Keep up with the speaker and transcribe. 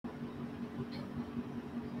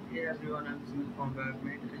Hey everyone, I'm Sumit from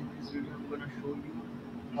webappmate. In this video, I'm gonna show you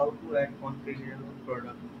how to add configurable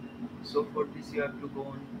product. So for this, you have to go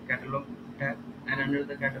on catalog tab, and under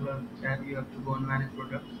the catalog tab, you have to go on manage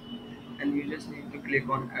products, and you just need to click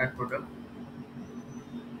on add product.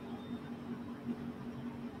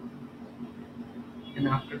 And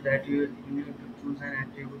after that, you need to choose an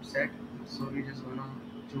attribute set. So we just gonna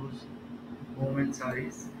choose home and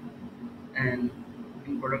sarees, and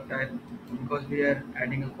in product type, because we are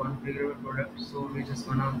adding a configurable product, so we just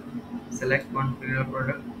gonna select configurable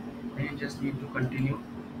product, and you just need to continue.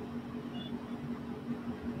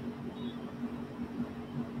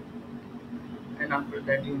 And after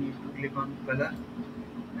that you need to click on color,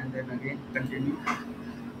 and then again continue.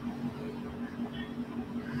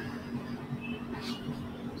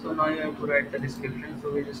 So now you have to write the description,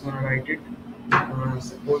 so we're just gonna write it.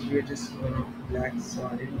 Suppose we're just gonna black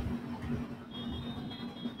sorry.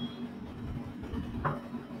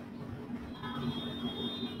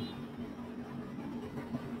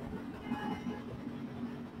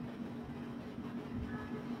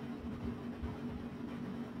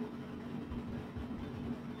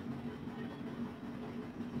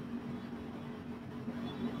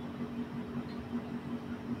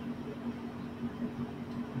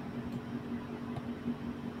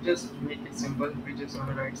 Just make it simple, we just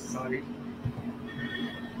gonna write sorry,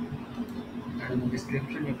 and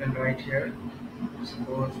description you can write here.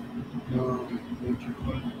 Suppose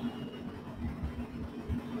beautiful,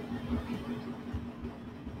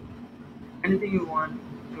 anything you want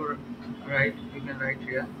to write you can write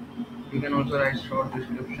here. You can also write short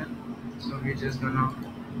description, so we're just gonna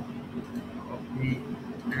copy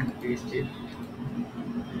and paste it.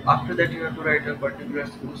 After that you have to write a particular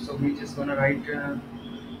school, so we just gonna write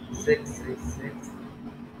 666,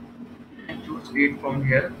 and choose read from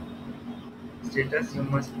here. Status you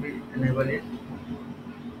must be enable it,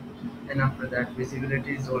 and after that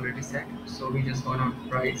visibility is already set, so we just gonna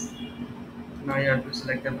price. Now you have to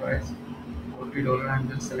select the price, $40. I'm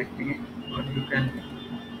just selecting it, or you can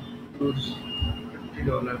choose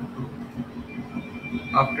 $50 too.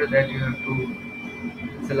 After that you have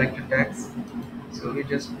to select the tax, so we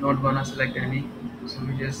just not gonna select any, so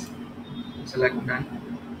we just select none.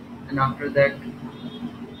 And after that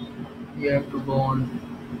you have to go on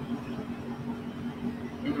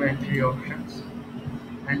inventory options,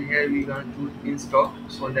 and here we gonna choose in stock,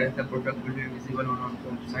 so that the product will be visible on our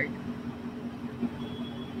website.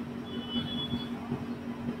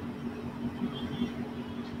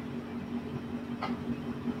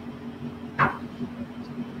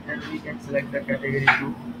 And we can select the category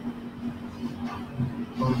too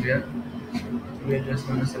from here. We are just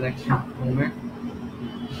gonna select women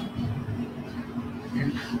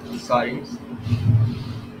and sarees,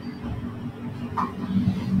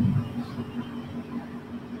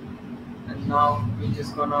 and now we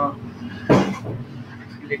just gonna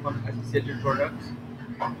click on associated products.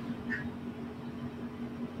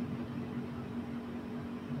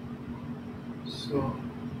 So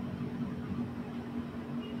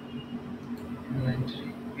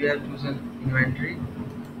inventory, we have chosen inventory,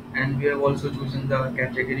 and we have also chosen the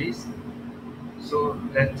categories. So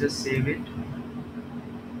let's just save it.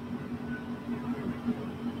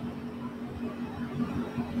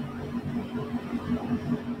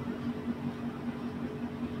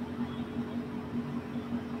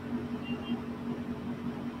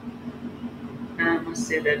 And I must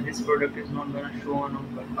say that this product is not gonna show on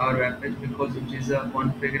our web page because it is a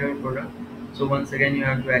configurable product. So once again you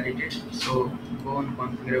have to edit it. So go on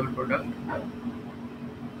configurable product,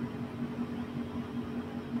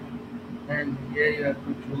 and here you have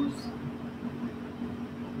to choose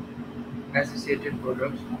associated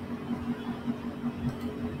products.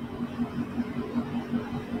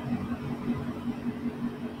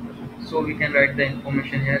 So we can write the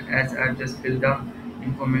information here, as I've just filled the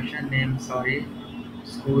information. Name sorry,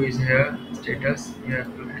 school is here, status you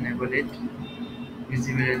have to enable it,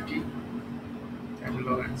 visibility,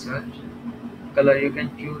 catalog and search. Color you can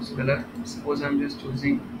choose color. Suppose I'm just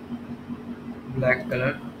choosing black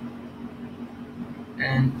color,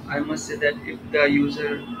 and I must say that if the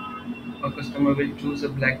user or customer will choose a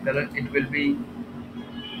black color, it will be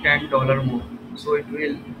 $10 more. So it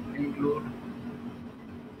will include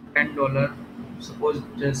 $10. Suppose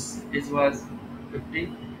just it was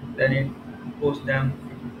 50, then it cost them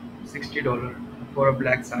 $60 for a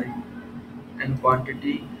black saree. And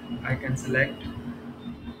quantity I can select,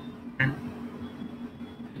 and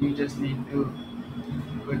you just need to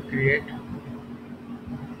click create.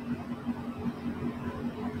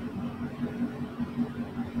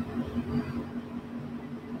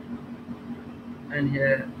 And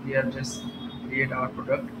here we have just create our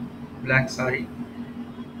product, black sari,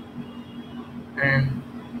 and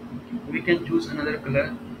we can choose another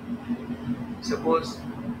color. Suppose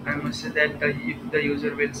I must say that if the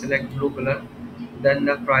user will select blue color, then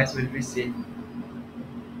the price will be same.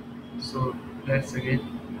 So let's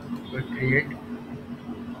again go create.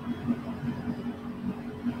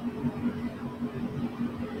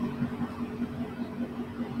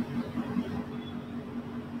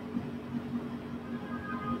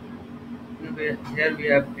 Here we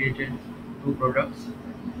have created two products.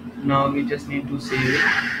 Now we just need to save it.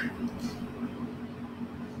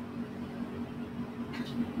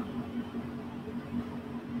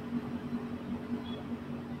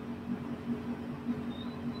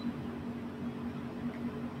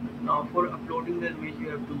 Now for uploading the image, you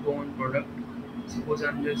have to go on product. Suppose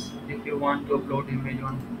if you want to upload image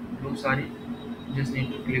on blue sari, you just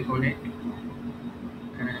need to click on it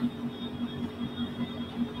and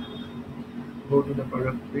go to the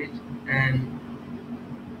product page, and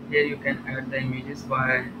here you can add the images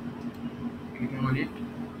by clicking on it.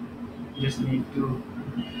 Just need to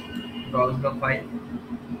browse the file,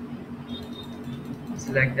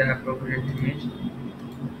 select the appropriate image,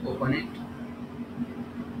 open it,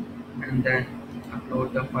 and then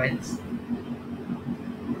upload the files.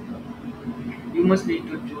 You must need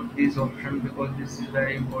to choose this option because this is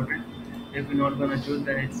very important. If you're not gonna choose,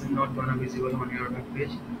 then it's not gonna visible on your web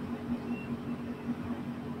page.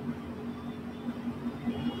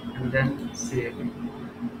 And then save it.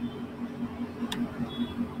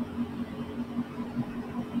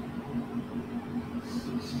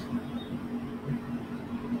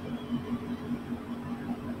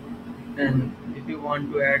 And if you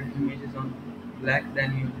want to add images on black,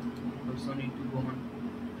 then you also need to go on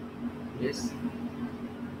this.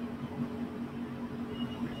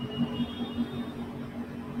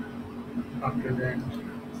 After that,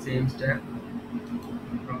 same step,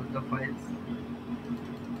 browse the files,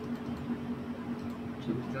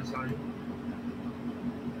 choose the sorry,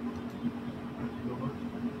 upload,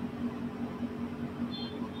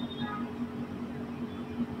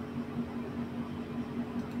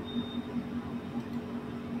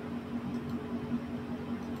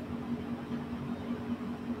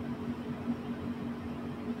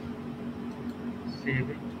 save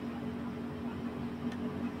it.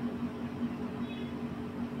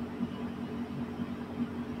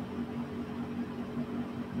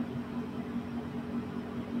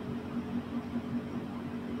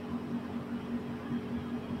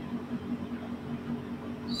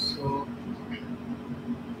 So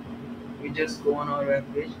we just go on our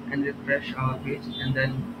web page and refresh our page, and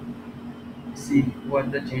then see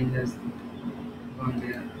what the changes gone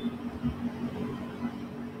there.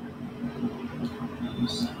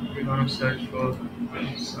 We're gonna search for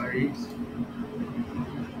sarees.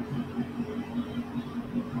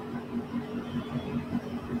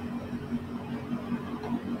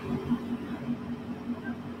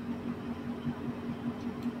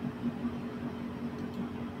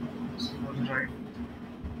 Suppose right.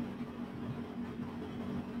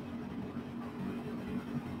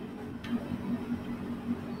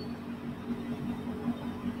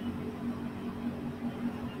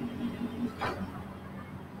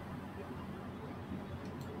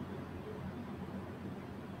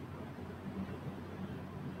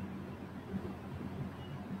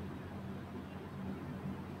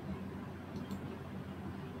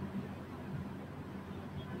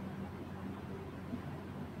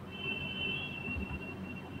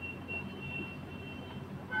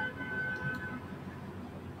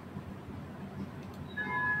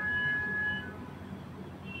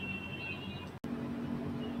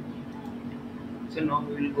 So now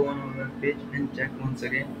we will go on our web page and check once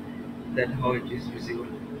again that how it is visible.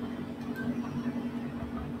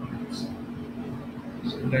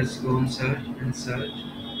 So let's go on search and search.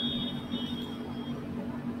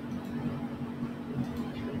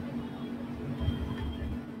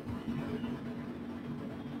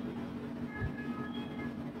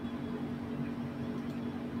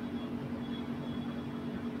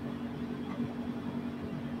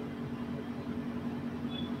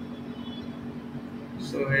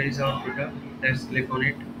 So here is our product. Let's click on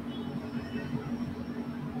it,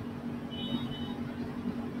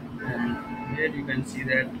 and here you can see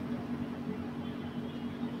that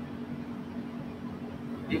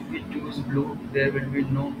if we choose blue, there will be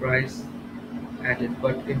no price added.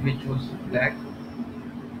 But if we choose black,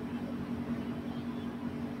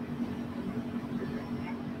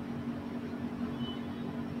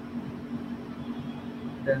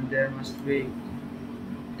 then there must be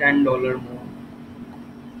 $10 more.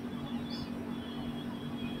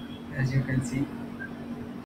 As you can see,